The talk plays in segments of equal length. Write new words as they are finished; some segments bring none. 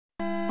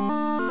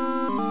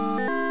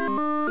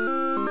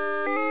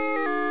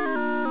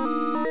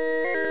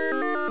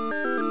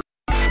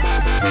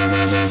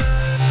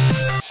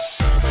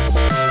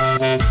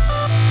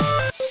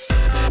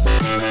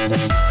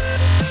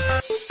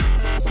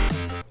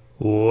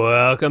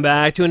Welcome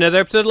back to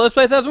another episode of Let's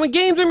Play 1001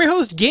 Games. I'm your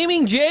host,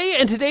 Gaming Jay,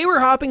 and today we're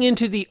hopping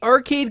into the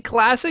arcade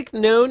classic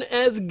known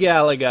as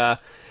Galaga.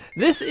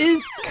 This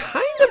is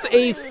kind of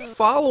a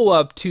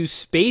follow-up to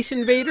Space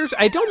Invaders.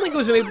 I don't think it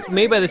was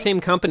made by the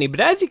same company, but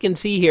as you can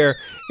see here,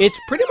 it's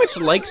pretty much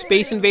like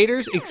Space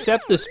Invaders,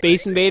 except the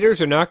Space Invaders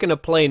are not going to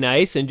play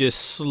nice and just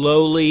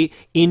slowly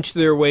inch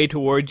their way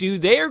towards you.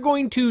 They are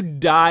going to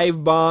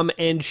dive bomb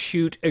and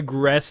shoot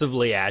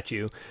aggressively at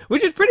you,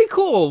 which is pretty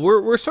cool.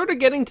 We're sort of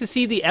getting to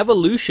see the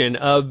evolution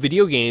of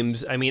video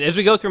games. I mean, as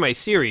we go through my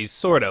series,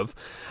 sort of.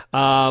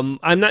 I'm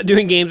not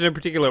doing games in a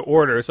particular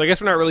order, so I guess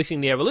we're not really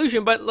seeing the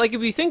evolution, but like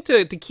if you think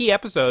to key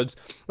episodes,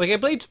 like I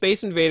played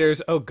Space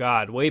Invaders, oh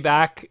god, way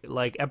back,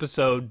 like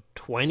episode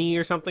 20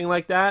 or something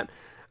like that.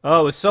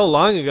 Oh, it was so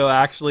long ago,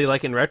 actually,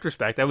 like in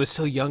retrospect. I was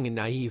so young and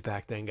naive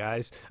back then,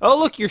 guys. Oh,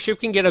 look, your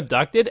ship can get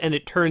abducted and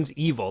it turns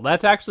evil.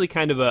 That's actually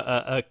kind of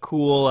a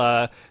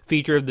cool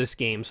feature of this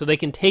game. So they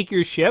can take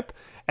your ship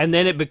and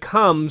then it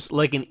becomes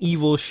like an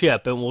evil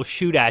ship and will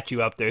shoot at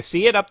you up there.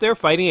 See it up there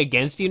fighting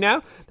against you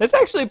now? That's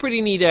actually a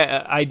pretty neat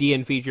idea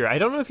and feature. I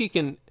don't know if you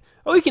can...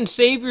 Oh, you can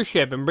save your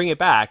ship and bring it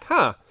back.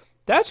 Huh.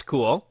 That's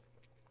cool.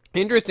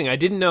 Interesting, I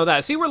didn't know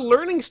that. See, we're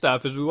learning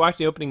stuff as we watch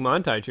the opening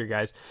montage here,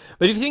 guys.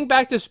 But if you think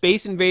back to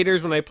Space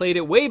Invaders, when I played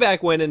it way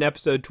back when in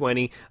episode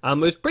 20, it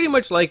was pretty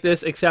much like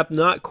this, except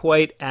not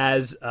quite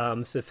as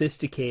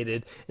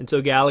sophisticated. And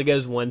so Galaga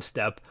is one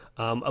step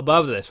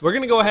above this. We're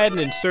going to go ahead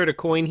and insert a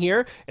coin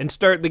here and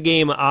start the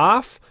game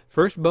off.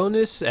 First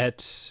bonus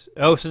at...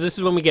 Oh, so this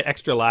is when we get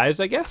extra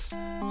lives, I guess?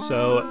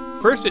 So,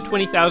 first at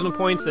 20,000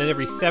 points, then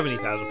every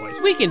 70,000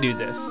 points. We can do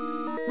this.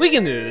 We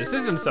can do this.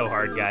 This isn't so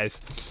hard, guys.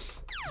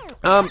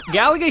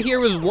 Galaga here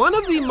was one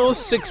of the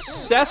most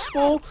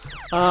successful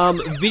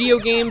video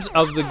games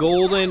of the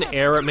golden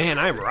era. Man,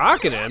 I'm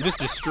rocking it. I'm just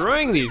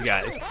destroying these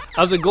guys.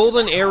 Of the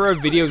golden era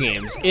of video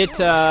games. It's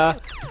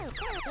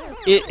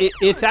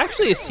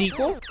actually a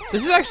sequel.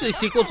 This is actually a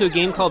sequel to a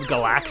game called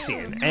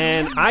Galaxian,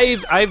 and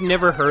I've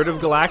never heard of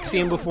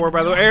Galaxian before,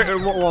 by the way.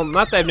 Well,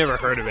 not that I've never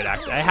heard of it,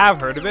 actually. I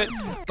have heard of it,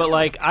 but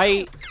like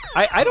I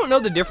don't know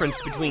the difference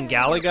between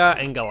Galaga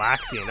and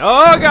Galaxian.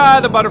 Oh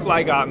god, the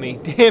butterfly got me.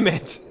 Damn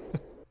it.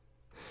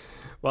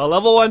 Well,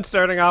 level 1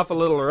 starting off a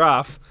little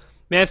rough.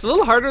 Man, it's a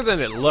little harder than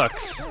it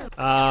looks.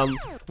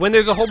 When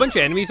there's a whole bunch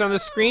of enemies on the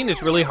screen,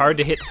 it's really hard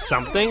to hit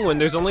something. When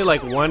there's only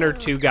like 1 or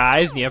 2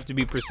 guys and you have to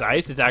be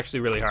precise, it's actually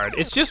really hard.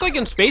 It's just like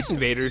in Space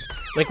Invaders.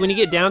 Like when you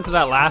get down to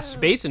that last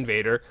Space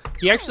Invader,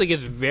 he actually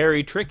gets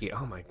very tricky.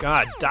 Oh my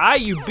god, die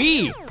you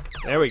bee!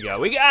 There we go,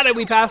 we got it,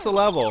 we passed the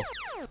level.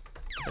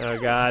 Oh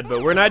god,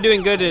 but we're not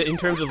doing good in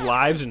terms of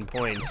lives and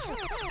points.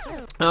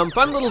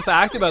 Fun little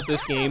fact about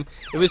this game,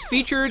 it was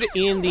featured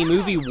in the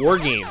movie War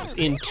Games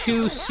in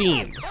 2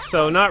 scenes,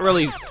 so not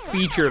really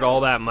featured all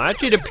that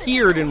much. It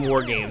appeared in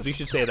War Games, we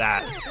should say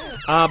that.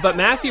 But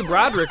Matthew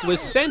Broderick was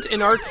sent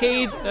an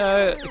arcade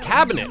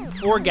cabinet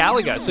for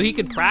Galaga, so he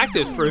could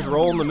practice for his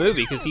role in the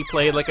movie, because he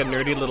played like a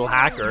nerdy little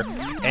hacker,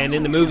 and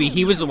in the movie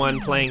he was the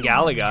one playing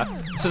Galaga.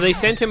 So they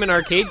sent him an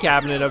arcade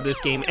cabinet of this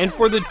game, and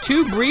for the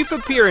 2 brief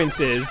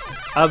appearances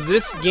of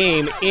this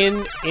game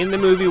in the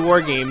movie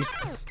War Games,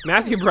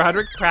 Matthew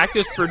Broderick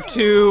practiced for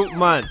 2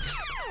 months.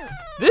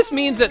 This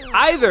means that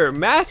either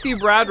Matthew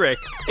Broderick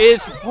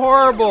is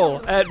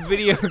horrible at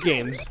video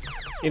games,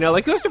 you know,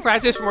 like he has to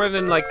practice more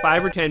than like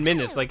 5 or 10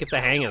 minutes, like get the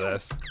hang of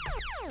this.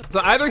 So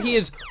either he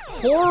is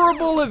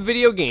horrible at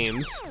video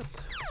games,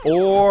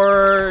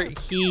 or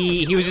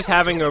he was just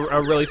having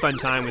a really fun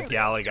time with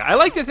Galaga. I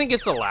like to think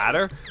it's the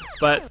latter,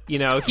 but, you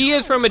know, he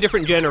is from a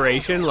different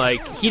generation.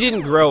 Like, he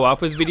didn't grow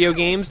up with video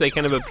games. They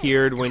kind of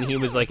appeared when he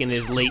was, like, in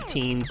his late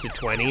teens to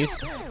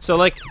 20s. So,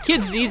 like,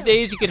 kids these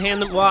days, you could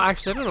hand them... Well,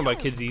 actually, I don't know about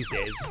kids these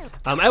days.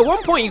 At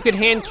one point, you could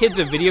hand kids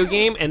a video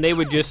game, and they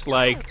would just,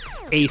 like,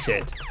 ace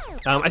it.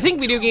 I think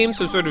video games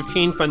have sort of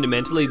changed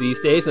fundamentally these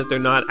days, that they're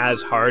not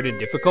as hard and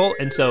difficult,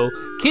 and so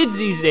kids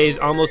these days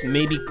almost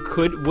maybe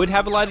would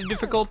have a lot of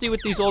difficulty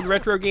with these old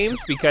retro games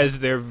because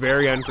they're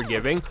very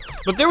unforgiving.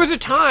 But there was a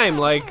time,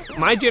 like,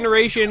 my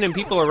generation and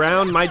people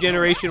around my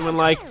generation when,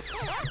 like,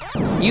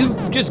 you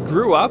just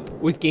grew up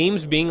with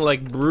games being,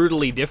 like,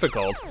 brutally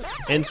difficult,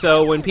 and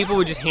so when people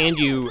would just hand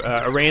you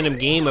a random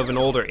game of an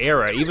older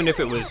era, even if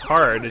it was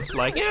hard, it's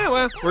like, yeah,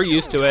 well, we're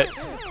used to it,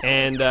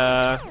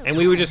 and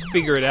we would just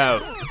figure it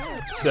out.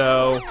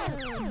 So,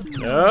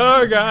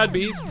 oh god,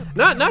 bees.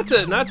 Not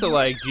to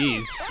like,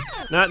 geez,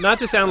 not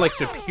to sound like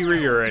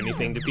superior or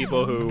anything to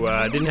people who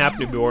didn't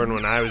happen to be born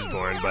when I was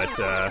born, but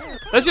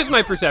that's just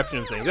my perception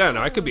of things. I don't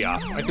know, I could be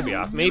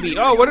off. Maybe.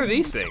 Oh, what are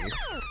these things?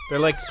 They're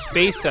like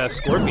space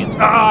scorpions.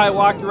 Ah, I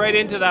walked right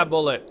into that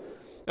bullet.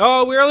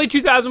 Oh, we're only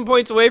 2,000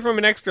 points away from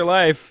an extra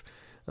life.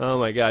 Oh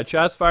my god,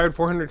 shots fired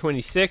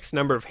 426,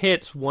 number of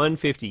hits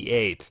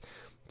 158.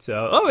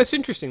 So, oh, it's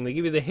interesting. They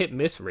give you the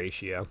hit-miss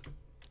ratio.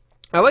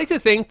 I like to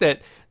think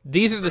that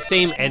these are the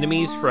same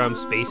enemies from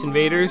Space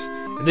Invaders,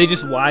 and they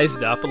just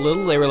wised up a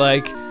little. They were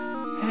like,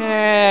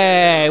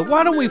 hey,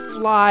 why don't we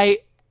fly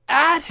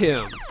at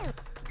him?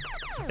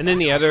 And then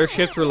the other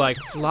ships were like,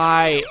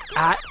 fly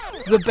at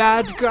the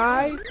bad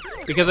guy?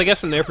 because I guess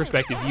from their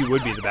perspective, you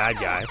would be the bad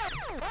guy.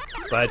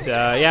 But,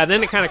 yeah,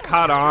 then it kind of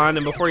caught on,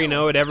 and before you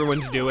know it,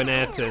 everyone's doing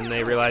it, and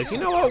they realize, you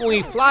know what, when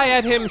we fly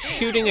at him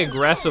shooting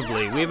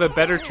aggressively, we have a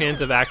better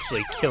chance of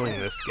actually killing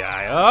this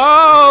guy.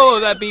 Oh,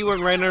 that bee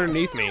went right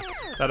underneath me.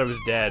 Thought I was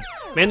dead.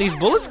 Man, these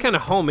bullets kind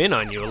of home in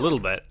on you a little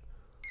bit.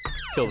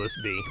 Let's kill this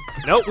bee.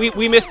 Nope,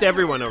 we missed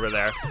everyone over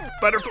there.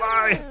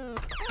 Butterfly!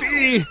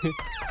 Bee!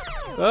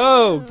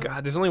 Oh,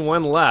 God, there's only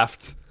one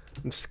left.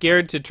 I'm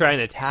scared to try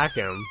and attack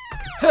him.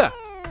 Huh!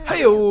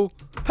 Hey-oh!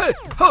 Hey!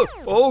 Ho!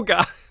 Oh,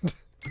 God!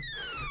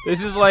 This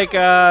is like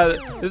a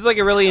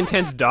really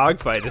intense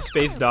dogfight, a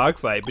space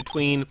dogfight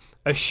between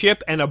a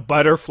ship and a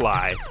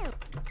butterfly.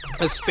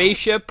 A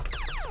spaceship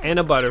and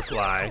a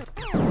butterfly.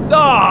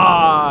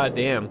 Ah,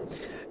 damn.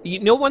 You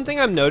know, one thing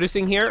I'm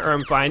noticing here, or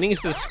I'm finding, is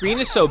the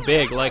screen is so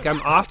big. Like,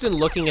 I'm often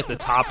looking at the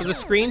top of the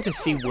screen to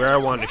see where I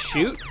want to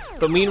shoot,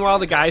 but meanwhile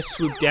the guys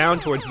swoop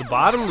down towards the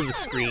bottom of the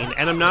screen,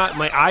 and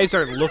my eyes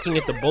aren't looking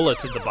at the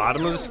bullets at the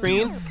bottom of the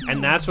screen,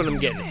 and that's when I'm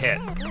getting hit.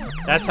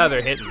 That's how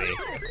they're hitting me.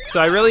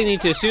 So I really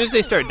need to, as soon as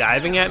they start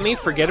diving at me,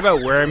 forget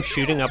about where I'm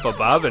shooting up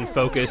above and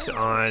focus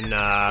on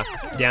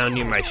down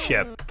near my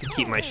ship to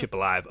keep my ship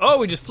alive. Oh,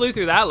 we just flew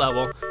through that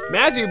level.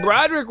 Matthew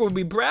Broderick would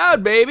be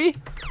proud, baby.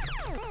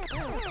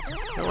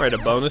 And we're at a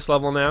bonus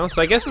level now. So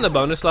I guess in the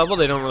bonus level,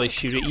 they don't really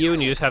shoot at you,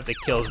 and you just have to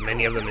kill as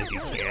many of them as you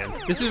can.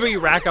 This is where you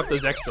rack up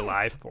those extra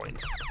life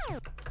points.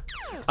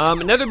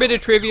 Another bit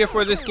of trivia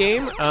for this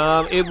game,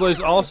 there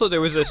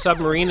was a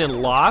submarine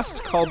in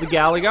Lost called the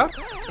Galaga,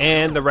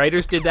 and the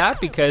writers did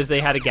that because they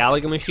had a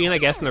Galaga machine, I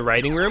guess, in the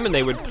writing room, and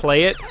they would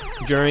play it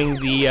during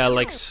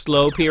the,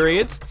 slow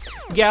periods.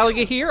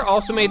 Galaga here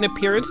also made an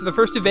appearance in the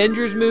first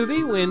Avengers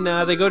movie when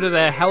they go to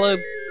the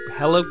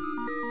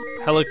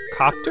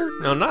helicopter?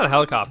 No, not a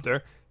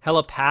helicopter.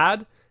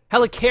 Helipad?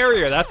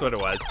 Helicarrier, that's what it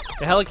was.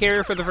 The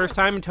helicarrier for the first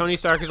time, and Tony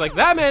Stark is like,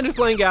 that man is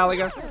playing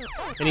Galaga.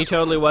 And he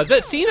totally was.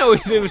 That scene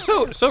always, it was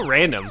so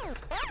random.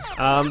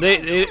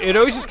 It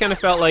always just kind of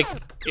felt like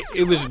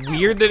it was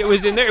weird that it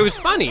was in there. It was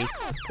funny.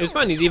 It was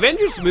funny. The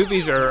Avengers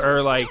movies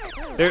are like,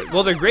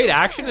 they're great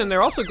action, and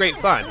they're also great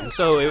fun.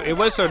 So it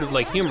was sort of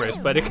like humorous,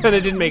 but it kind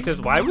of didn't make sense.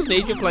 Why was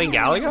Agent playing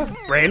Galaga?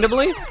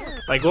 Randomly?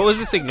 Like, what was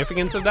the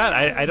significance of that?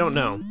 I don't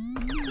know.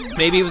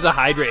 Maybe he was a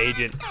Hydra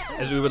agent,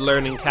 as we would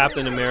learn in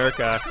Captain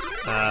America,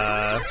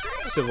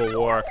 Civil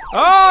War. Oh,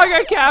 I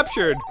got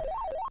captured!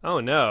 Oh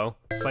no,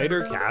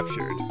 fighter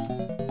captured.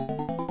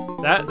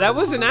 That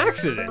was an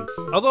accident.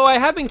 Although I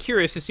have been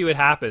curious to see what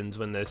happens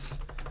when this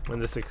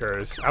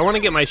occurs. I want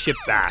to get my ship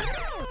back.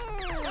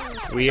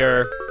 We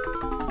are...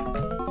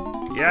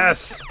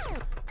 Yes!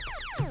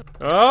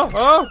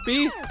 Oh,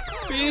 bee!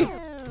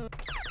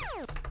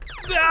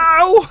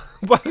 Ow!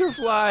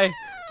 Butterfly!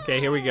 Okay,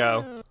 here we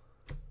go.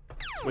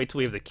 Wait till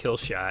we have the kill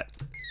shot.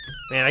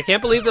 Man, I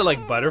can't believe that,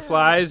 like,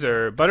 butterflies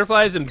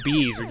and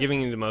bees are giving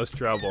you the most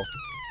trouble.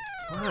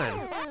 Come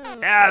on.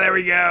 Yeah, there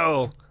we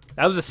go.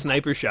 That was a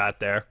sniper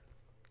shot there.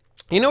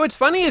 You know what's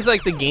funny is,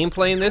 like, the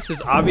gameplay in this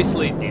is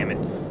obviously, damn it,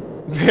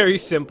 very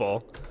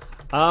simple.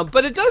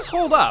 But it does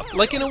hold up,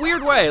 like, in a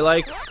weird way.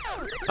 Like,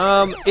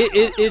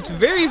 it's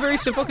very, very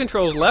simple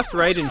controls, left,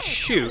 right, and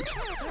shoot.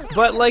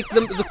 But, like,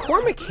 the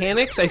core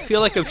mechanics, I feel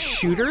like, of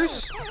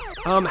shooters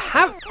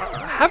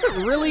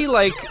haven't really,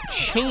 like,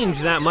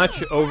 changed that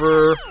much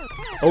over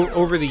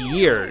the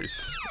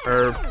years.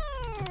 Or,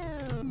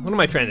 what am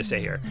I trying to say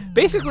here?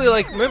 Basically,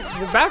 like,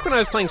 back when I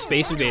was playing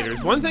Space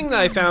Invaders, one thing that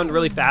I found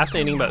really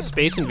fascinating about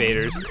Space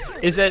Invaders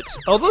is that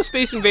although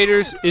Space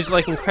Invaders is,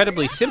 like,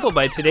 incredibly simple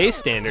by today's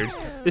standards,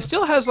 it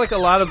still has, like, a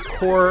lot of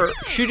core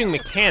shooting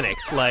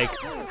mechanics, like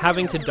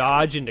having to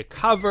dodge into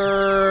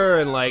cover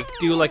and, like,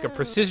 do, like, a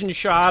precision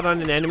shot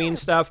on an enemy and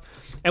stuff.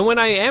 And when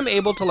I am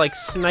able to, like,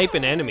 snipe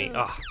an enemy,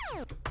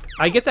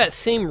 I get that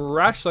same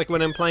rush like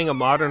when I'm playing a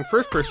modern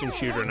first-person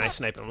shooter and I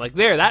snipe them. Like,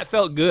 that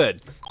felt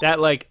good. That,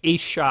 like, ace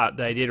shot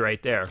that I did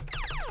right there.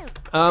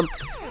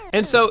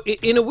 And so,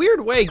 in a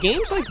weird way,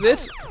 games like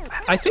this,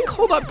 I think,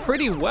 hold up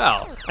pretty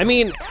well. I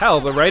mean, hell,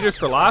 the writers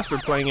for Lost were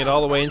playing it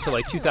all the way until,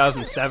 like,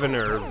 2007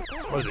 or,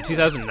 what was it,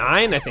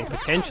 2009, I think,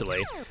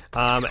 potentially.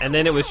 And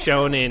then it was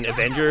shown in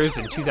Avengers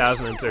in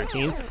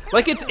 2013.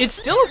 Like, it's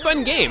still a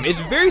fun game.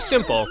 It's very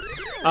simple.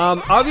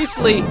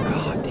 Obviously,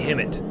 oh, damn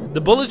it.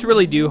 The bullets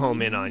really do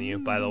home in on you,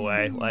 by the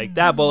way. Like,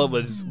 that bullet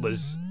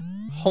was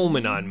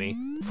homing on me.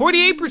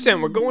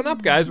 48%, we're going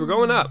up, guys, we're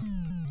going up.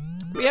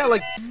 But yeah,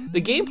 like,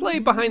 the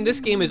gameplay behind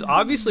this game is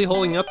obviously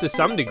holding up to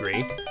some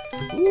degree.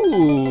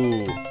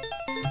 Ooh.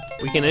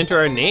 We can enter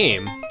our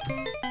name.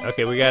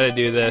 Okay, we gotta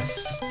do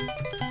this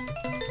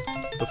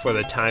before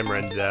the time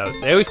runs out.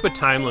 They always put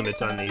time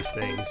limits on these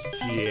things.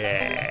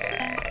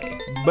 Jay.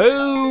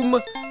 Boom!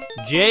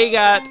 Jay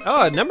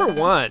got, number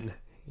 1.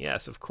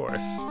 Yes, of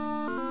course.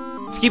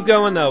 Let's keep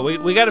going, though.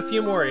 We got a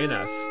few more in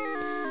us.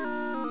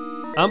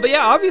 But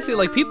yeah, obviously,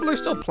 like, people are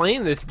still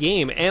playing this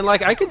game, and,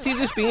 like, I could see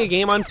this being a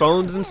game on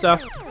phones and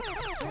stuff.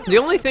 The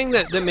only thing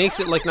that makes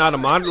it, like, not a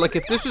modern, like,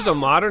 if this was a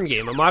modern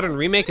game, a modern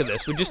remake of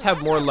this, would just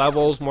have more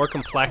levels, more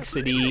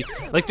complexity.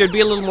 Like, there'd be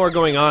a little more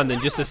going on than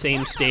just the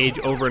same stage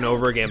over and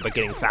over again, but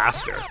getting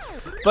faster.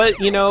 But,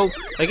 you know,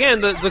 again,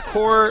 the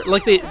core,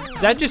 like,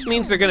 that just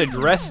means they're going to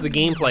dress the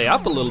gameplay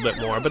up a little bit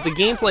more, but the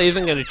gameplay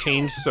isn't going to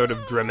change sort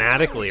of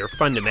dramatically or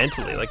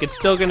fundamentally. Like, it's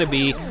still going to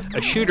be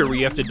a shooter where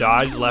you have to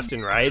dodge left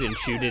and right and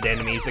shoot at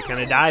enemies that kind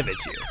of dive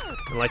at you.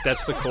 And, like,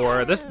 that's the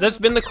core. That's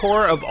been the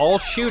core of all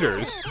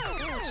shooters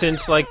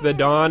since, like, the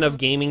dawn of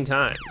gaming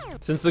time.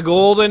 Since the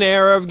golden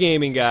era of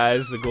gaming,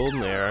 guys, the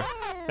golden era.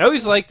 I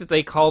always liked that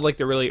they called, like,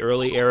 the really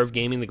early era of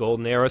gaming the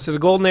golden era. So the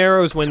golden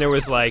era was when there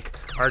was, like,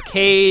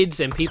 arcades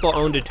and people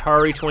owned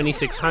Atari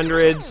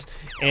 2600s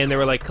and there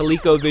were, like,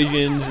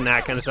 ColecoVisions and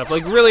that kind of stuff.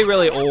 Like, really,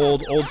 really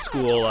old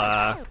school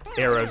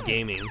era of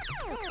gaming.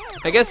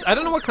 I guess, I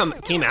don't know what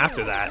came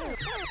after that.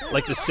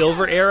 Like, the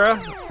silver era?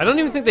 I don't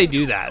even think they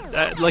do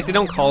that. Like, they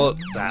don't call it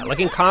that. Like,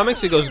 in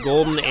comics, it goes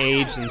golden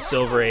age and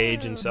silver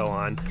age and so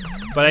on.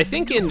 But I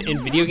think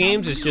in video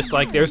games, it's just,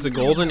 like, there's the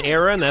golden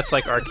era, and that's,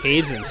 like,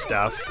 arcades and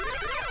stuff.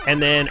 And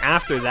then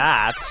after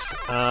that,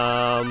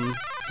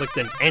 it's like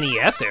the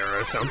NES era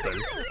or something.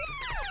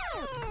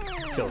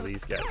 Let's kill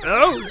these guys.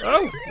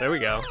 Oh, there we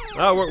go.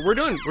 Oh, we're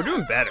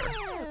doing better.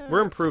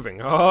 We're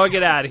improving. Oh,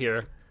 get out of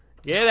here.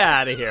 Get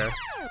out of here.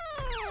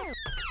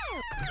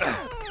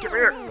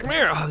 Come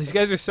here. Oh, these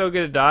guys are so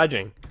good at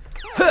dodging.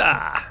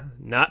 Ha!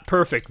 Not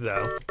perfect,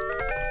 though.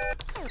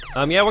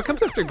 Yeah, what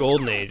comes after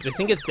Golden Age? I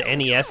think it's the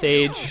NES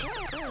age.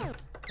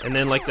 And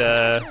then, like,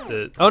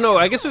 oh, no,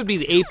 I guess it would be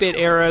the 8-bit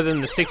era,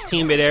 then the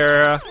 16-bit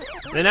era.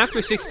 Then after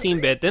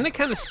 16-bit, then it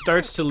kind of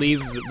starts to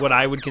leave what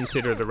I would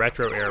consider the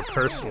retro era,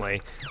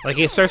 personally. Like,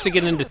 it starts to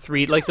get into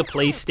like, the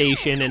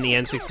PlayStation and the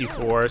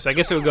N64. So I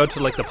guess it would go to,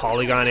 like, the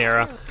Polygon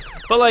era.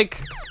 But, like,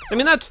 I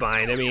mean, that's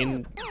fine. I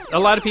mean, a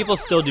lot of people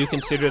still do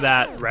consider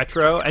that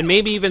retro. And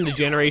maybe even the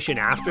generation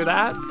after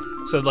that.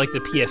 So, like, the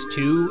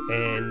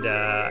PS2 and,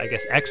 I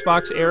guess,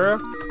 Xbox era,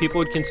 people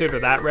would consider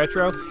that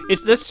retro.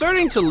 That's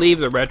starting to leave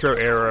the retro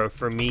era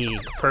for me,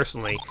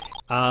 personally.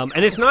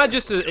 And it's not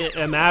just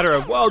a matter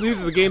of, well,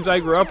 these are the games I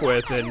grew up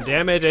with, and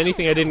damn it,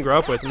 anything I didn't grow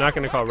up with, I'm not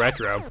going to call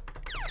retro.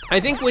 I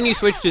think when you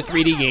switch to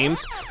 3D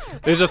games,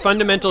 there's a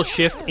fundamental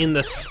shift in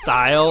the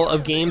style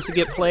of games that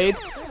get played.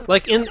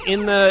 Like, in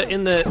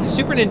the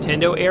Super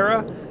Nintendo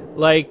era,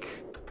 like,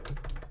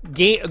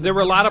 there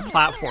were a lot of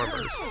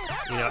platformers.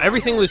 You know,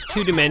 everything was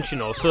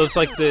two-dimensional, so it's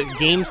like the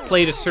games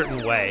played a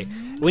certain way.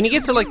 When you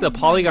get to, like, the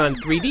Polygon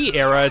 3D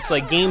era, it's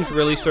like games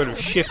really sort of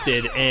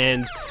shifted,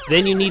 and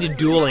then you needed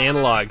dual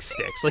analog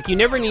sticks. Like, you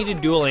never needed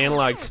dual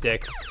analog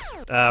sticks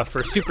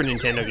for Super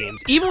Nintendo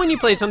games. Even when you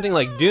played something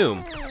like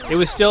Doom,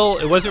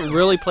 it wasn't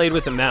really played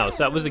with a mouse.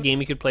 That was a game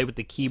you could play with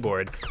the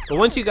keyboard. But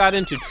once you got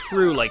into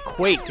true, like,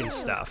 Quake and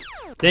stuff,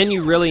 then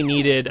you really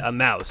needed a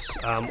mouse,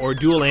 or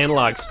dual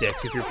analog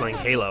sticks if you're playing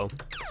Halo.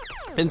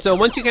 And so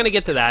once you kind of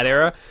get to that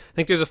era, I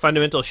think there's a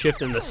fundamental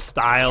shift in the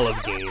style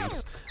of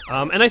games.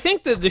 And I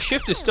think that the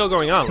shift is still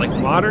going on. Like,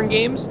 modern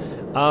games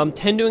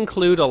tend to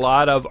include a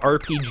lot of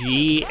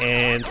RPG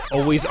and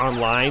always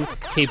online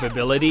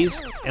capabilities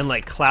and,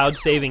 like, cloud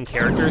saving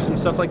characters and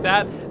stuff like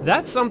that.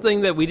 That's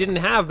something that we didn't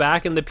have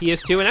back in the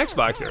PS2 and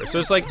Xbox era. So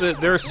it's like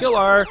there still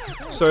are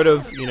sort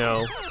of, you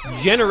know,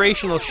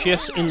 generational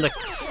shifts in the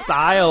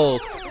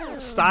styles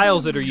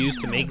that are used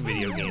to make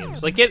video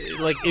games. Like,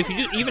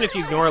 even if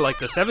you ignore, like,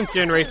 the 7th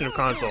generation of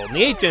console and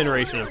the 8th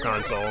generation of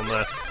console and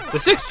the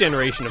 6th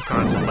generation of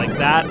console, like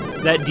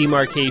that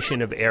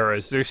demarcation of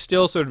eras, there's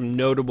still sort of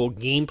notable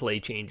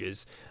gameplay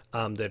changes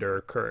that are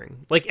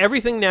occurring. Like, every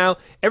game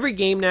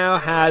now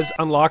has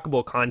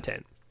unlockable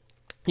content.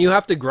 You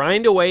have to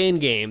grind away in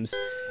games,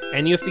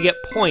 and you have to get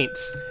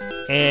points,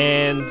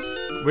 and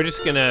we're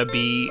just gonna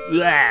be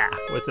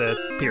with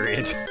a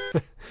period.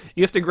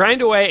 You have to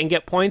grind away and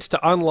get points to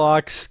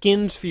unlock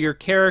skins for your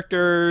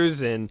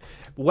characters and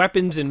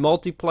weapons in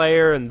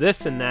multiplayer and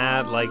this and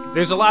that. Like,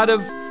 there's a lot of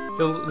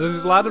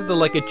the,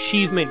 like,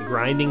 achievement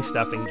grinding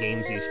stuff in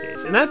games these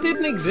days, and that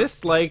didn't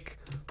exist, like,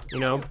 you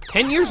know,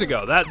 10 years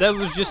ago. That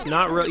was just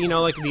not real. You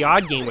know, like, the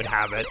odd game would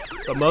have it,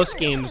 but most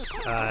games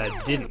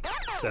didn't.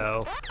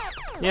 So,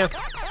 yeah.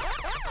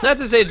 Not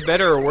to say it's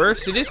better or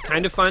worse. It is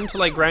kind of fun to,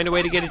 like, grind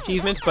away to get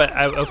achievements, but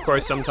of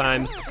course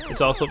sometimes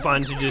it's also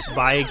fun to just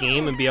buy a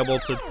game and be able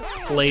to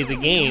play the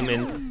game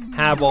and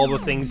have all the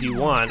things you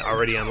want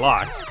already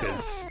unlocked,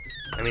 because,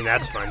 I mean,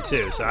 that's fun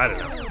too. So I don't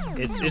know.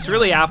 It's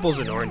really apples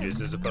and oranges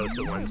as opposed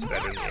to one's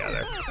better than the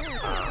other.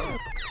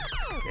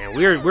 And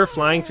we're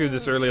flying through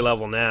this early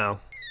level now.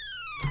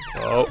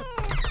 Oh,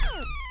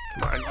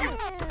 come on,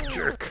 you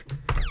jerk!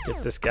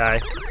 Get this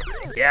guy.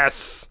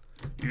 Yes.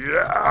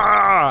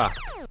 Yeah.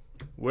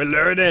 We're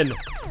learning.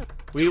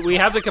 We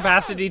have the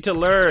capacity to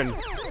learn,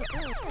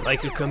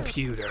 like a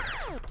computer.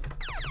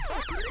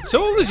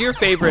 So what was your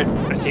favorite,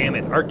 damn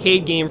it,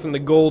 arcade game from the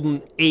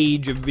golden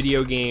age of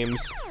video games?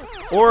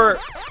 Or,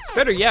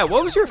 better yet,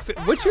 what's your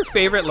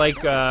favorite,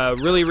 like,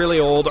 really, really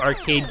old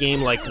arcade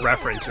game, like,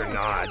 reference or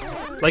nod?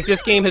 Like,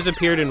 this game has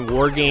appeared in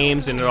War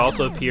Games, and it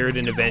also appeared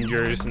in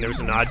Avengers, and there was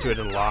a nod to it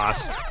in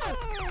Lost.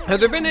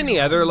 Have there been any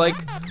other, like,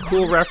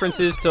 cool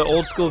references to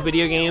old school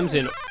video games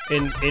in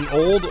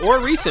old or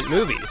recent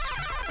movies?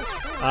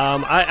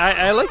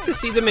 I like to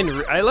see them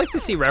I like to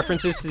see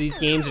references to these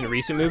games in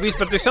recent movies,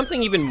 but there's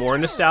something even more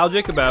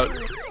nostalgic about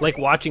like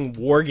watching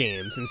war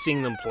games and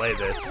seeing them play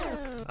this.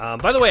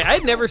 By the way, I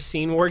had never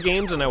seen War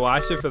Games, and I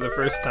watched it for the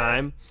first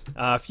time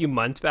a few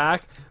months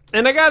back.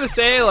 And I gotta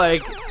say,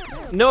 like,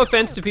 no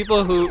offense to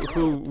people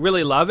who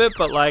really love it,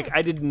 but like,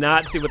 I did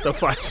not see what the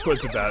fuss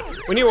was about.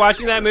 When you're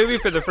watching that movie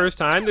for the first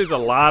time, there's a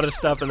lot of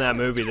stuff in that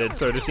movie that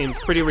sort of seems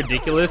pretty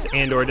ridiculous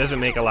and or doesn't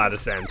make a lot of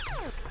sense.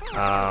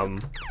 Man,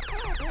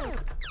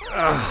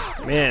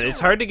 it's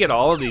hard to get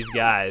all of these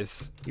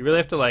guys. You really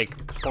have to like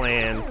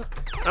plan.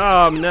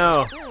 Oh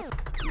no.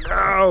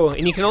 No!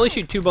 And you can only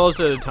shoot 2 bullets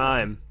at a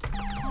time.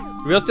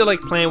 You really have to like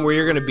plan where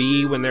you're gonna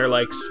be when they're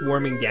like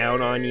swarming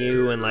down on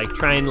you and like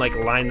try and like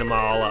line them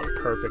all up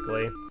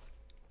perfectly.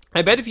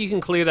 I bet if you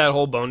can clear that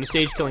whole bonus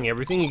stage killing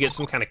everything, you get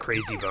some kind of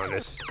crazy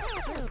bonus.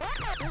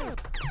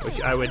 Which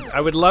I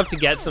would love to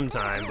get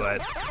sometime,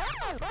 but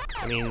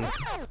I mean,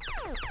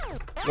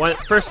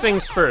 first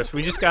things first,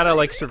 we just gotta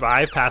like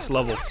survive past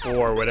level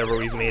 4, whatever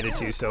we've made it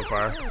to so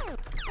far.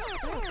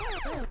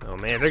 Oh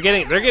man, they're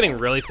getting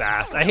really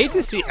fast. I hate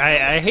to see,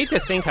 I hate to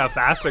think how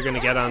fast they're gonna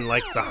get on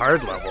like the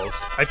hard levels.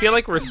 I feel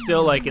like we're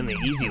still like in the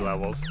easy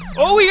levels.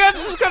 Oh, we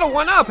just got a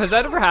 1-up. Has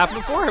that ever happened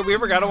before? Have we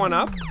ever got a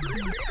 1-up?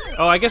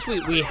 Oh, I guess we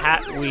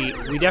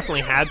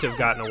definitely had to have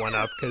gotten a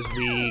 1-up because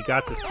we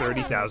got to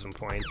 30,000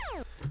 points.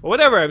 But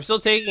whatever, I'm still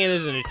taking it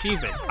as an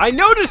achievement. I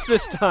noticed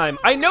this time.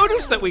 I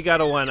noticed that we got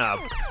a 1-up.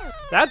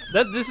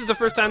 This is the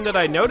first time that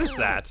I noticed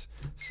that.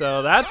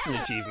 So that's an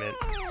achievement.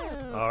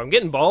 Oh, I'm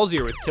getting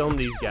ballsier with killing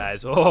these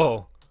guys.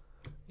 Oh,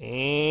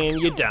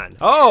 and you're done.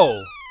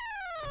 Oh,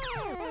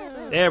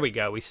 there we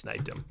go. We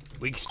sniped him.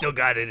 We still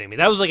got it in me.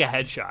 That was like a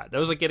headshot. That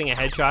was like getting a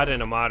headshot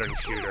in a modern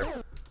shooter.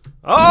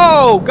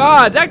 Oh,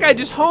 God, that guy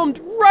just homed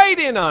right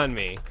in on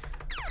me.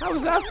 How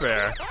was that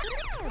fair?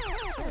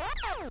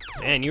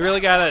 Man, you really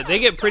gotta, they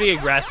get pretty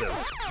aggressive.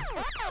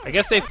 I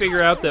guess they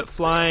figure out that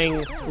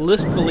flying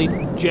listfully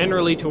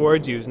generally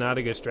towards you is not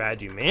a good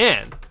strategy.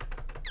 Man.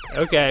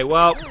 Okay,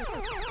 well,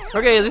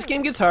 okay, this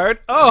game gets hard.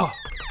 Oh,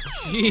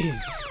 jeez.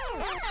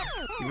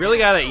 You really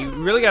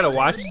gotta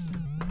watch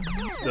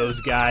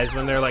those guys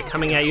when they're like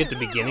coming at you at the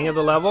beginning of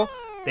the level.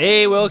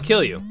 They will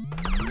kill you.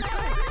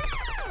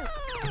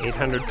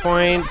 800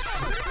 points.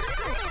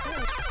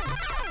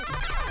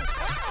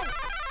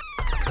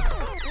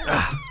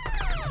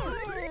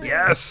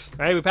 Yes!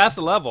 Alright, we passed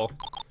the level.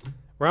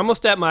 We're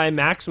almost at my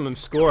maximum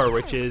score,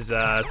 which is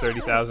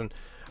 30,000.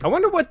 I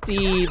wonder what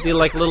the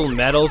like little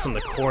medals in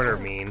the corner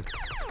mean.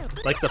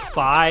 Like the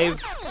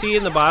 5, see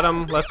in the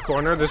bottom left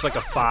corner, there's like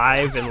a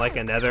 5 and like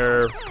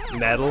another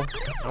medal.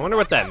 I wonder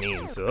what that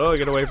means. Oh,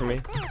 get away from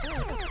me.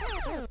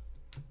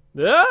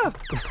 Ah!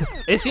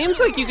 It seems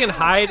like you can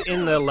hide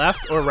in the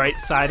left or right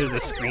side of the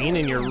screen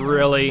and you're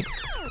really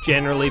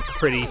generally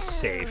pretty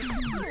safe.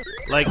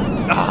 Like,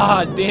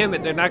 damn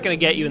it, they're not gonna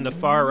get you in the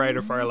far right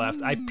or far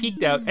left. I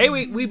peeked out. Hey,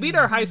 we beat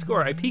our high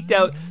score. I peeked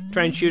out to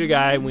try and shoot a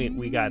guy and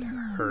we got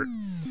hurt.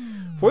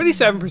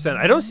 47%.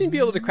 I don't seem to be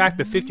able to crack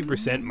the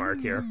 50% mark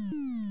here.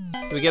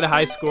 Do we get a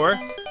high score?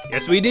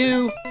 Yes, we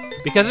do.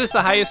 Because it's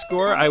the highest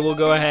score, I will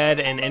go ahead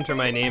and enter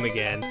my name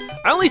again.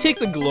 I only take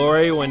the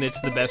glory when it's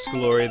the best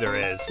glory there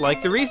is.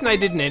 Like, the reason I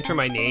didn't enter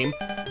my name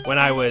when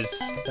I was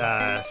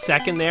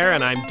second there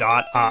and I'm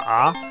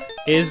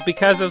is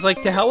because I was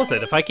like, to hell with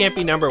it. If I can't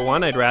be number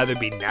 1, I'd rather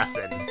be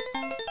nothing.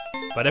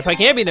 But if I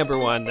can't be number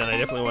 1, then I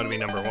definitely want to be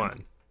number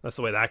 1. That's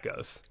the way that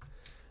goes.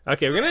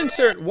 Okay, we're going to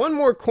insert one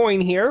more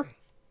coin here.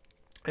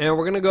 And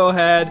we're going to go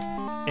ahead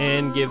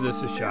and give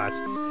this a shot.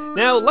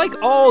 Now, like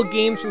all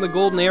games from the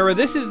golden era,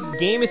 this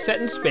game is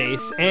set in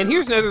space, and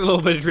here's another little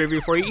bit of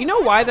trivia for you. You know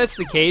why that's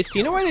the case? Do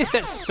you know why they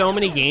set so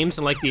many games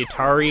in like the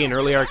Atari and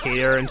early arcade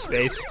era in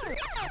space?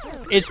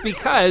 It's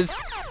because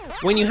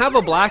when you have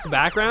a black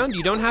background,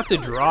 you don't have to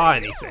draw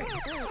anything.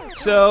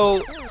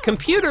 So,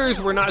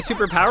 computers were not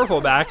super powerful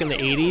back in the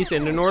 80s,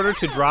 and in order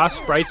to draw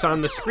sprites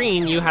on the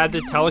screen, you had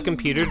to tell a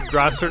computer to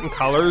draw certain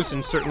colors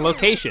in certain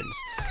locations.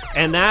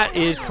 And that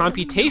is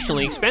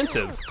computationally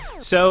expensive.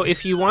 So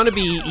if you want to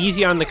be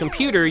easy on the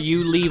computer,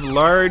 you leave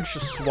large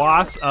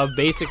swaths of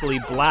basically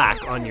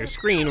black on your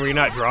screen where you're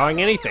not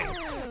drawing anything.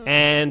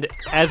 And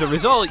as a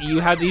result, you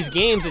have these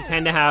games that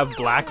tend to have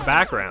black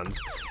backgrounds.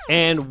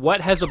 And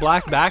what has a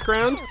black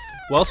background?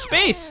 Well,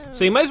 space.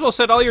 So you might as well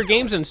set all your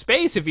games in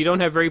space if you don't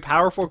have very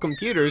powerful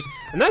computers.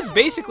 And that's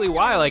basically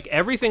why, like,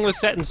 everything was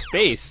set in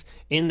space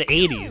in the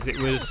 80s. It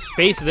was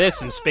space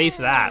this and space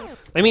that.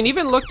 I mean,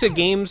 even look to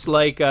games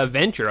like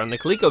Venture on the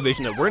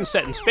ColecoVision that weren't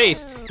set in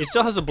space. It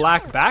still has a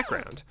black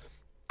background.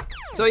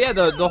 So yeah,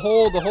 the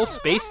whole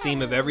space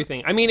theme of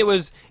everything. I mean, it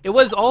was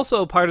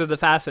also part of the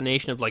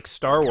fascination of like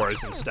Star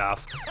Wars and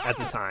stuff at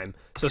the time.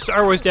 So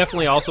Star Wars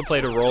definitely also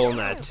played a role in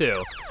that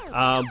too.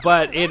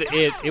 But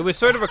it was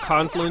sort of a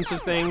confluence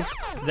of things.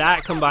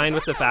 That combined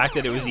with the fact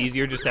that it was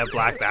easier just to have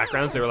black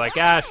backgrounds. They were like,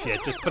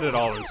 shit, just put it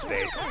all in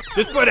space.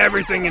 Just put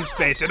everything in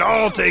space. It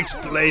all takes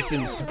place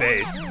in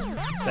space.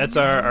 That's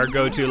our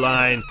go-to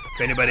line.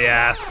 If anybody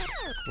asks,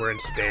 we're in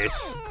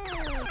space.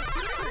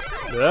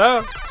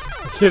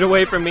 Get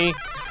away from me.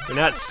 You're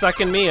not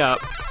sucking me up.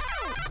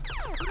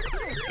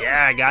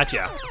 Yeah, I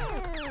gotcha.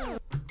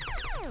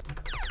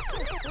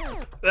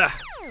 Ugh.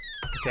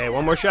 Okay,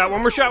 one more shot,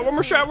 one more shot, one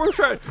more shot, one more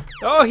shot.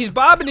 Oh, he's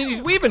bobbing and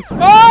he's weaving.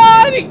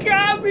 Oh, and he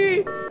got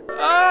me.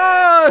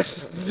 Oh,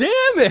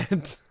 damn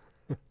it.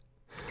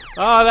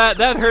 Oh,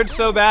 that hurts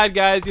so bad,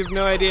 guys. You have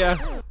no idea.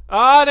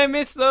 Oh, and I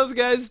missed those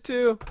guys,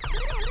 too.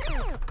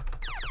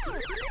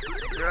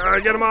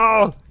 Get them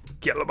all.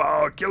 Kill them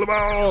all, kill them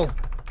all.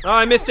 Oh,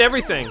 I missed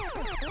everything.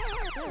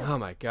 Oh,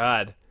 my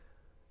God.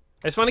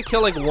 I just want to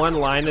kill, like, one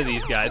line of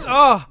these guys.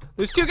 Oh,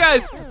 there's two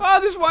guys.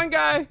 Oh, there's one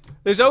guy.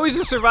 There's always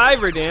a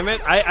survivor, damn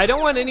it. I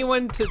don't want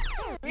anyone to...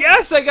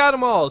 Yes, I got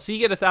them all. So you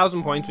get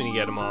 1,000 points when you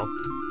get them all.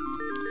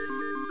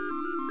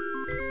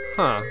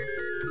 Huh.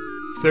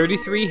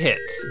 33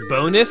 hits.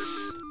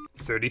 Bonus,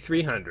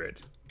 3,300.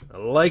 I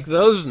like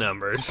those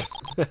numbers.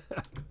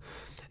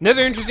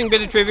 Another interesting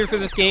bit of trivia for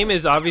this game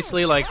is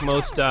obviously, like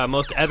most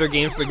other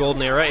games for the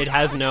Golden Era, it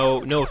has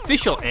no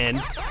official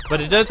end,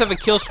 but it does have a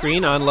kill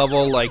screen on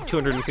level like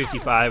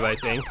 255, I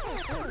think.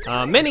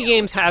 Many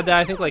games had that.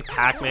 I think like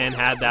Pac-Man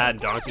had that, and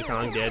Donkey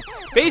Kong did.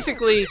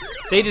 Basically,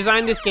 they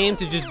designed this game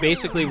to just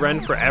basically run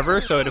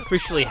forever, so it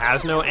officially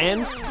has no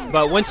end.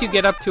 But once you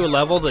get up to a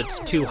level that's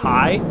too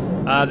high,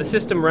 the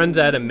system runs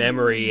out of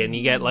memory, and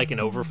you get like an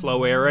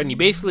overflow error, and you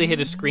basically hit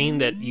a screen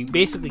that you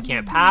basically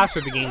can't pass,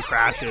 or the game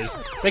crashes.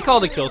 They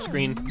call it a kill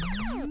screen.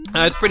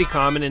 It's pretty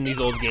common in these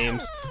old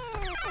games.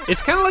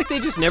 It's kind of like they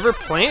just never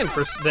planned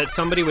for that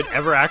somebody would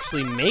ever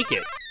actually make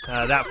it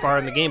that far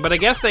in the game. But I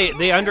guess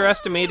they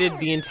underestimated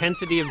the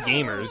intensity of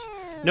gamers.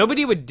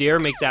 Nobody would dare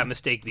make that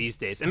mistake these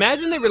days.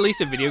 Imagine they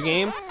released a video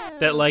game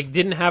that like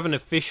didn't have an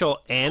official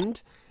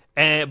end,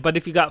 but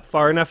if you got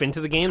far enough into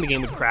the game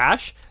would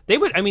crash. They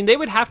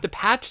would have to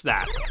patch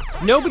that.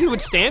 Nobody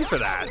would stand for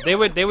that. They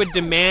would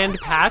demand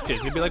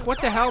patches. They'd be like,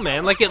 what the hell,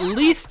 man? Like at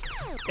least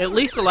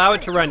allow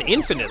it to run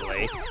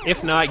infinitely.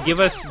 If not, give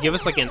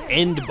us like an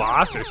end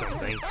boss or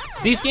something.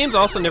 These games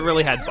also never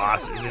really had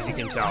bosses, as you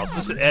can tell.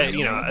 So this,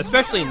 you know,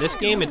 especially in this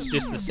game, it's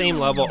just the same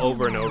level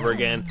over and over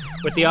again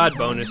with the odd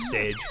bonus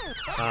stage.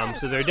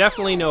 So there are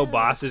definitely no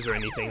bosses or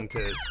anything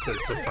to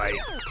fight.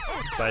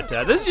 But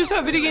this is just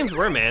how video games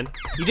were, man.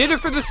 You did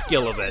it for the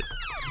skill of it.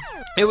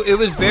 It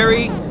was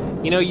very,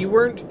 you know,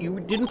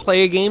 you didn't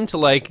play a game to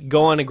like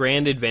go on a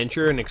grand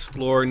adventure and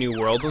explore new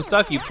worlds and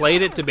stuff. You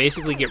played it to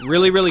basically get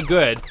really, really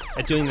good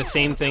at doing the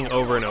same thing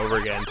over and over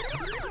again.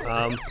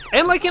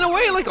 And like in a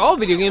way, like all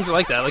video games are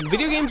like that. Like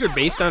video games are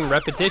based on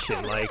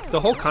repetition. Like the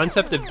whole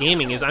concept of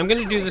gaming is I'm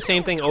going to do the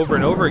same thing over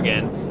and over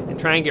again and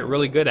try and get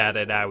really good at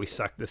it. We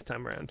sucked this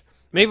time around.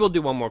 Maybe we'll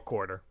do one more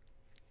quarter.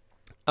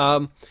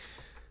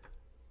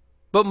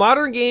 But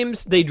modern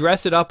games, they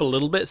dress it up a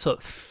little bit so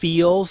it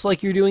feels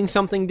like you're doing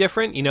something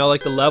different. You know,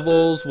 like the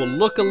levels will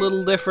look a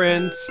little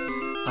different.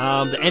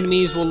 The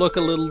enemies will look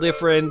a little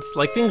different.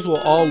 Like things will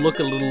all look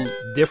a little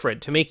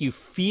different to make you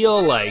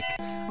feel like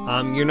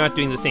you're not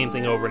doing the same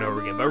thing over and over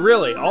again. But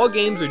really, all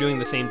games are doing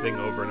the same thing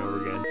over and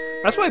over again.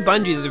 That's why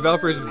Bungie, the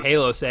developers of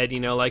Halo, said, you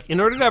know, like, in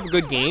order to have a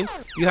good game,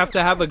 you have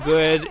to have a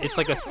good, it's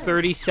like a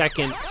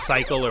 30-second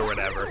cycle or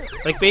whatever.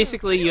 Like,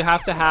 basically, you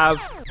have to have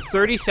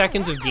 30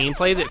 seconds of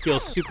gameplay that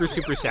feels super,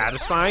 super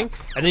satisfying,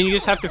 and then you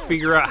just have to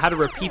figure out how to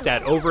repeat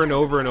that over and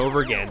over and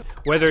over again.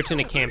 Whether it's in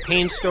a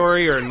campaign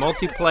story or in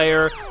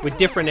multiplayer, with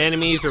different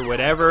enemies or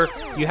whatever,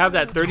 you have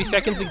that 30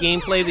 seconds of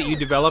gameplay that you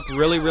develop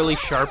really, really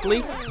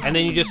sharply, and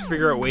then you just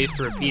figure out ways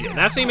to repeat it. And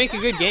that's how you make a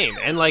good game.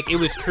 And, like, it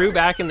was true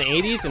back in the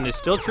 80s, and it's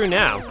still true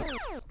now.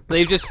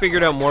 They've just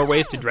figured out more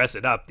ways to dress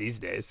it up these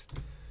days.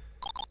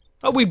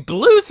 Oh, we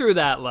blew through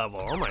that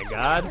level. Oh my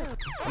god.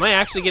 Am I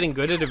actually getting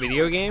good at a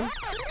video game?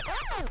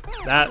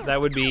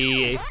 That would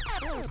be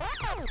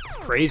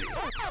crazy.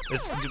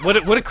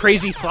 What a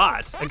crazy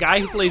thought. A guy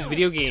who plays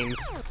video games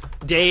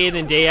day in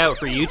and day out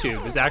for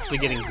YouTube is actually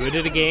getting good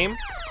at a game.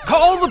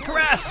 Call the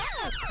press!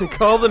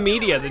 Call the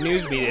media, the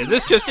news media.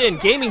 This just in,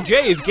 Gaming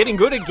Jay is getting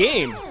good at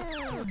games.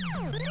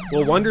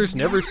 Well, wonders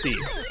never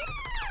cease.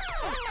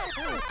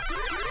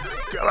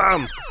 Kill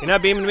him! You're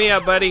not beaming me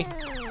up, buddy.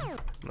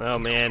 Oh,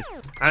 man.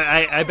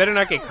 I better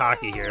not get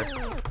cocky here.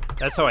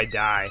 That's how I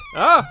die.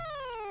 Oh!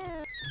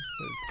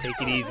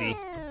 Take it easy.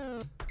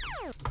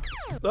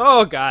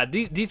 Oh, God.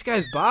 These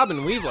guys bob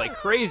and weave like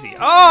crazy.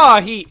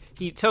 Oh, he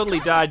totally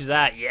dodged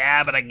that.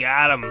 Yeah, but I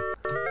got him.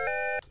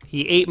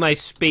 He ate my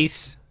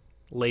space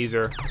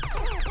laser.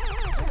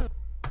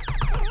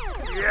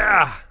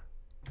 Yeah!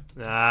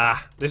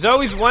 There's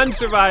always one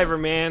survivor,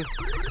 man.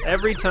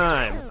 Every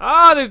time.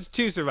 Oh, there's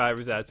 2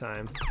 survivors that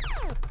time.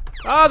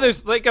 Oh,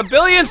 there's like a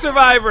billion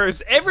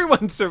survivors.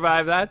 Everyone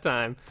survived that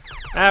time.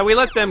 We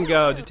let them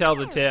go to tell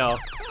the tale.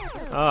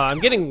 Oh, I'm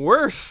getting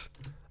worse.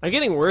 I'm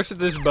getting worse at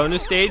this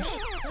bonus stage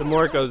the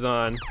more it goes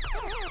on.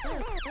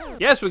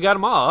 Yes, we got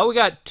them all. Oh, we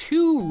got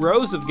 2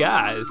 rows of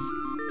guys.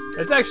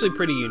 That's actually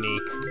pretty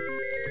unique.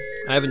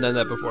 I haven't done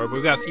that before, but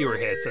we've got fewer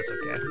hits. That's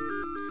okay.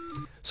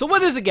 So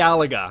what is a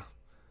Galaga?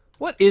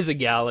 What is a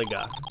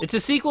Galaga? It's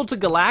a sequel to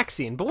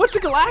Galaxian, but what's a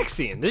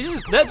Galaxian?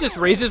 That just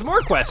raises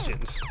more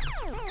questions.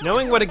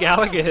 Knowing what a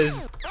Galaga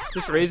is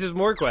just raises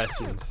more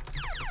questions.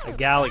 A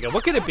Galaga.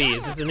 What could it be?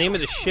 Is it the name of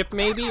the ship,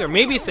 maybe? Or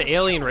maybe it's the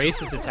alien race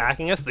that's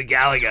attacking us? The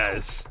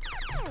Galagas.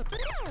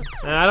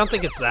 I don't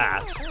think it's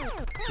that.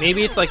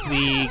 Maybe it's like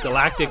the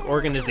Galactic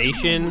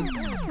Organization.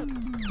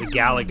 The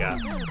Galaga.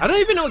 I don't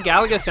even know what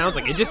Galaga sounds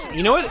like. It just,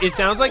 you know what it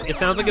sounds like? It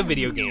sounds like a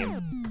video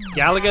game.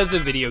 Galaga is a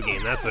video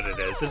game. That's what it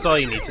is. That's all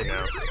you need to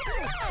know.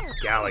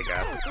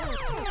 Galaga.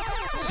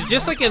 So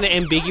just like an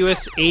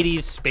ambiguous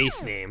 80s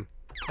space name.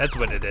 That's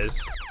what it is.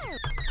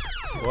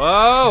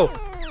 Whoa!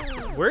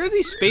 Where are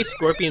these space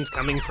scorpions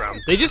coming from?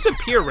 They just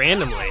appear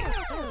randomly.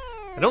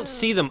 I don't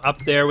see them up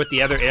there with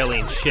the other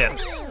alien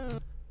ships.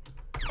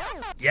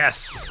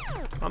 Yes!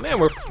 Oh man,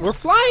 we're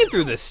flying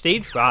through this.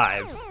 Stage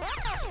 5.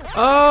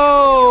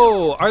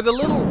 Oh! Are the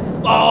little...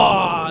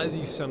 Oh!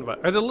 You son of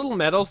a... Are the little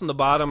medals in the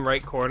bottom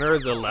right corner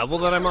the level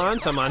that I'm on?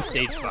 So I'm on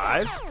stage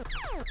 5?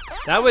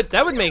 That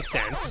would make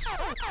sense.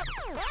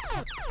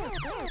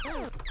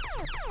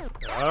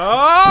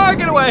 Oh,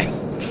 get away!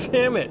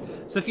 Damn it.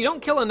 So if you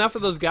don't kill enough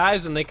of those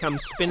guys when they come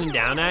spinning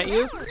down at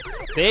you,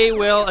 they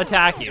will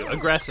attack you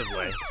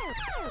aggressively.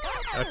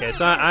 Okay,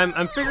 so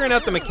I'm figuring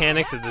out the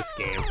mechanics of this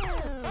game.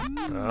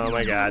 Oh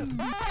my god.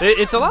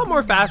 It's a lot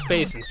more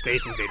fast-paced than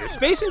Space Invaders.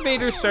 Space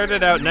Invaders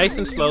started out nice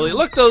and slowly.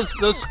 Look, those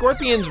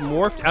scorpions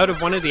morphed out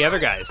of one of the other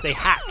guys. They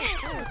hatched.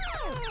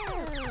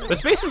 But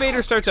Space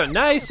Invaders starts out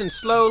nice and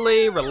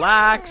slowly,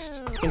 relaxed.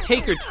 You can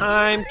take your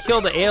time, kill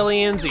the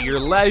aliens at your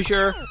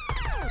leisure.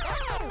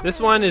 This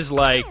one is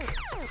like,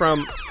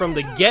 from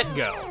the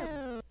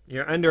get-go,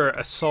 you're under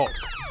assault.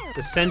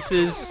 The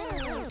senses,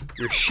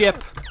 your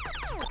ship,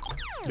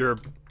 your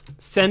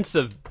sense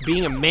of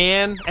being a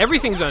man,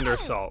 everything's under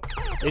assault.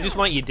 They just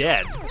want you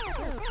dead.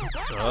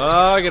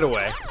 Oh, get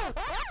away.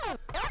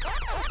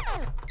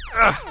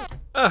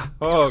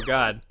 Oh,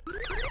 God.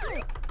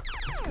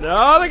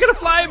 No, they're gonna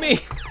fly at me!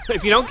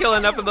 If you don't kill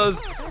enough of those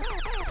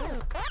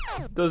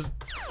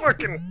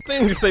fucking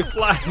things, they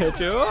fly at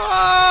you.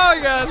 Oh,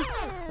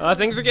 God.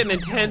 Things are getting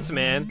intense,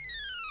 man.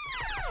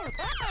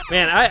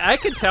 Man, I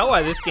could tell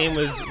why this game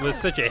was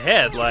such a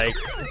hit. Like,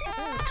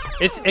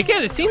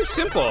 it seems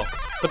simple,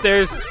 but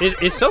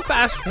it's so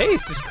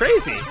fast-paced. It's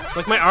crazy.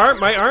 Like my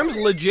arm's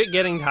legit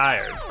getting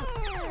tired.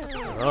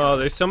 Oh,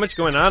 there's so much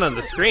going on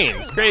the screen.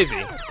 It's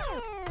crazy.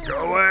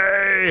 Go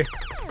away.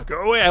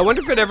 Go away. I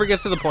wonder if it ever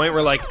gets to the point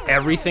where like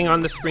everything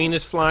on the screen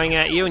is flying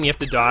at you and you have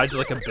to dodge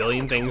like a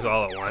billion things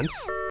all at once.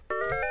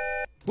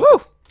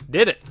 Woo!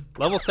 Did it.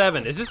 Level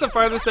 7. Is this the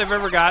farthest I've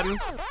ever gotten?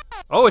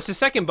 Oh, it's the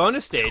second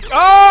bonus stage.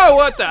 Oh,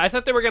 what the? I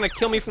thought they were going to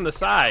kill me from the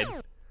side.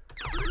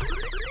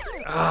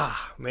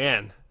 Ah,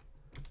 man.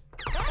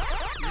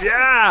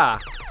 Yeah!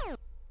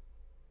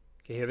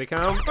 Okay, here they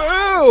come.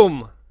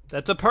 Boom!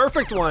 That's a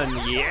perfect one.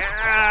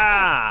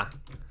 Yeah!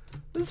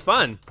 This is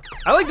fun.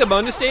 I like the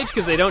bonus stage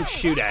because they don't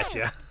shoot at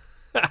you.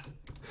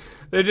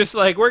 They're just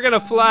like, we're going to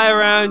fly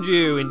around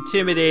you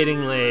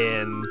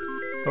intimidatingly and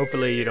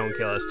hopefully you don't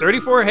kill us.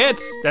 34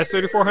 hits. That's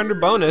 3,400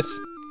 bonus.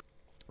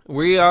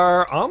 We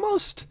are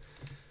almost...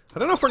 I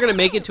don't know if we're going to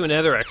make it to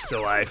another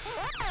extra life.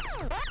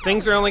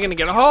 Things are only going to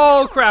get...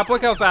 Oh, crap.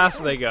 Look how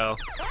fast they go.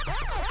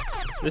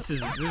 This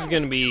is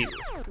going to be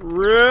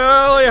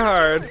really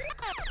hard.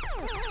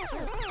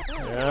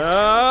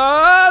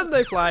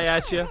 They fly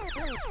at you.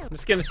 I'm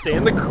just going to stay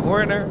in the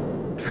corner.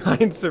 Try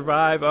and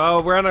survive.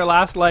 Oh, we're on our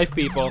last life,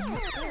 people.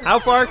 How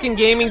far can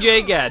Gaming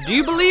Jay get? Do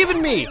you believe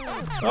in me?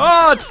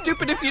 Oh, it's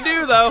stupid if you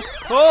do, though.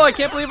 Oh, I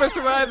can't believe I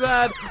survived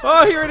that.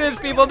 Oh, here it is,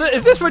 people.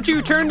 Is this what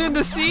you turned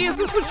into C? Is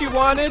this what you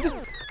wanted?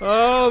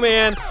 Oh,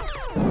 man.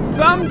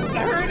 Thumb's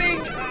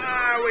hurting.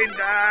 Ah, we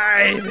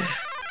died.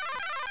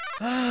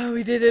 Ah,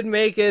 we didn't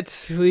make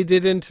it. We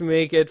didn't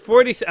make it.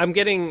 40. I'm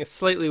getting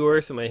slightly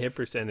worse in my hit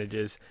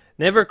percentages.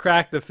 Never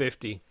cracked the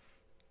 50.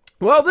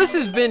 Well, this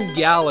has been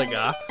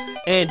Galaga,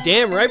 and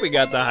damn right we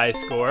got the high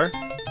score.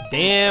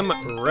 Damn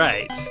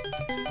right.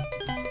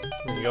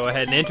 Go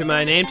ahead and enter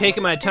my name,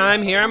 taking my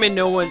time here. I'm in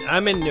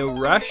no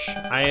rush.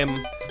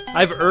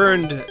 I've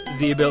earned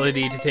the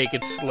ability to take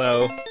it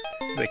slow.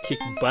 I kick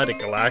butt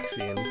at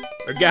Galaxian.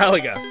 Or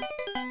Galaga.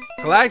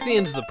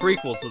 Galaxian's the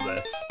prequel to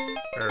this.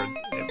 Or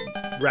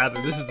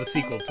rather, this is the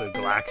sequel to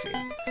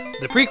Galaxian.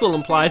 The prequel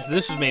implies that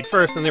this was made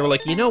first, and they were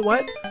like, you know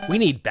what? We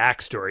need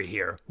backstory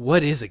here.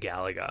 What is a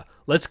Galaga?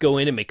 Let's go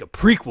in and make a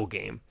prequel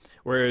game.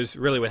 Whereas,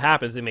 really what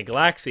happens, they make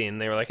Galaxian,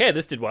 and they were like, hey,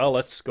 this did well,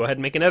 let's go ahead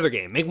and make another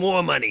game. Make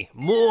more money.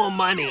 More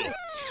money.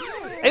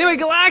 Anyway,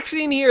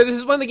 Galaxian here. This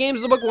is one of the games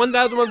in the book,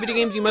 1001 Video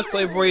Games You Must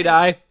Play Before You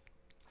Die.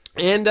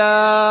 And,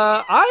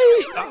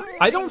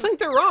 I don't think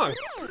they're wrong.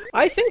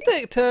 I think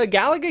that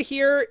Galaga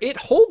here, it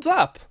holds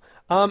up.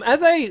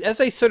 As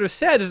I sort of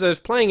said as I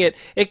was playing it,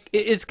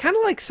 it's kind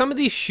of like some of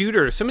these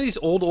shooters, some of these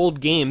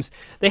old games,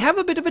 they have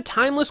a bit of a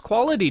timeless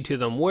quality to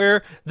them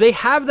where they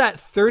have that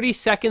 30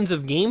 seconds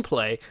of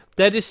gameplay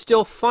that is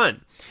still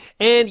fun.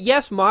 And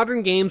yes,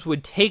 modern games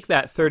would take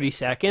that 30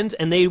 seconds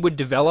and they would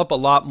develop a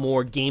lot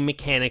more game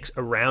mechanics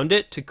around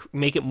it to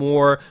make it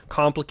more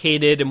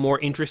complicated and more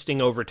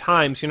interesting over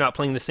time so you're not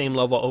playing the same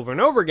level over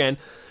and over again.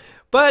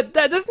 But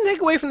that doesn't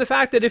take away from the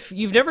fact that if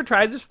you've never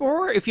tried this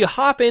before, if you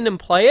hop in and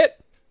play it,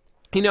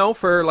 you know,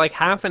 for like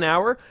half an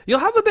hour, you'll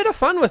have a bit of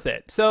fun with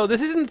it. So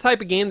this isn't the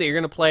type of game that you're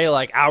going to play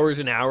like hours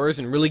and hours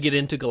and really get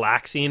into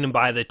Galaxian and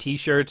buy the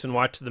t-shirts and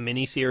watch the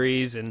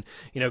miniseries and,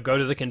 you know, go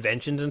to the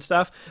conventions and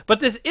stuff.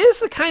 But this is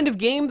the kind of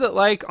game that,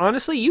 like,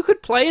 honestly, you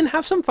could play and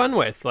have some fun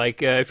with.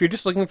 Like, if you're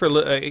just looking for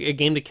a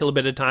game to kill a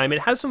bit of time,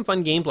 it has some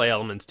fun gameplay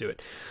elements to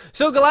it.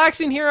 So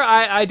Galaxian here,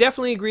 I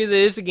definitely agree that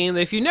it is a game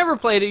that if you've never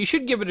played it, you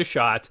should give it a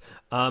shot.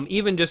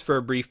 Even just for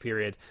a brief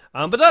period.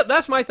 But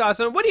that's my thoughts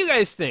on it. What do you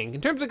guys think?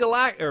 In terms of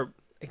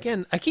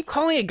Again, I keep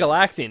calling it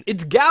Galaxian.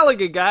 It's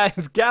Galaga, guys.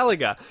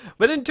 Galaga.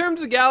 But in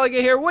terms of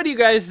Galaga here, what do you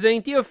guys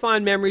think? Do you have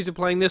fond memories of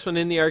playing this one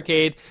in the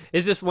arcade?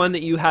 Is this one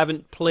that you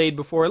haven't played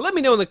before? Let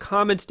me know in the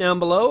comments down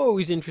below.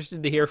 Always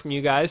interested to hear from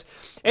you guys.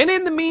 And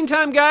in the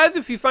meantime, guys,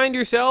 if you find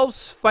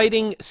yourselves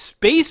fighting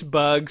space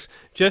bugs,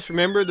 just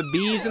remember the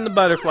bees and the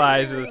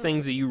butterflies are the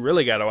things that you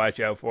really got to watch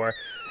out for.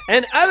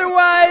 And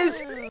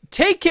otherwise,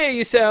 take care of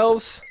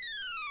yourselves,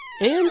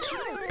 and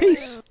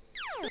peace.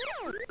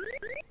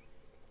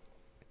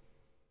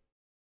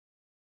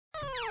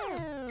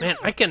 Man,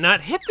 I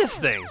cannot hit this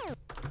thing.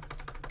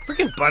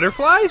 Freaking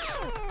butterflies?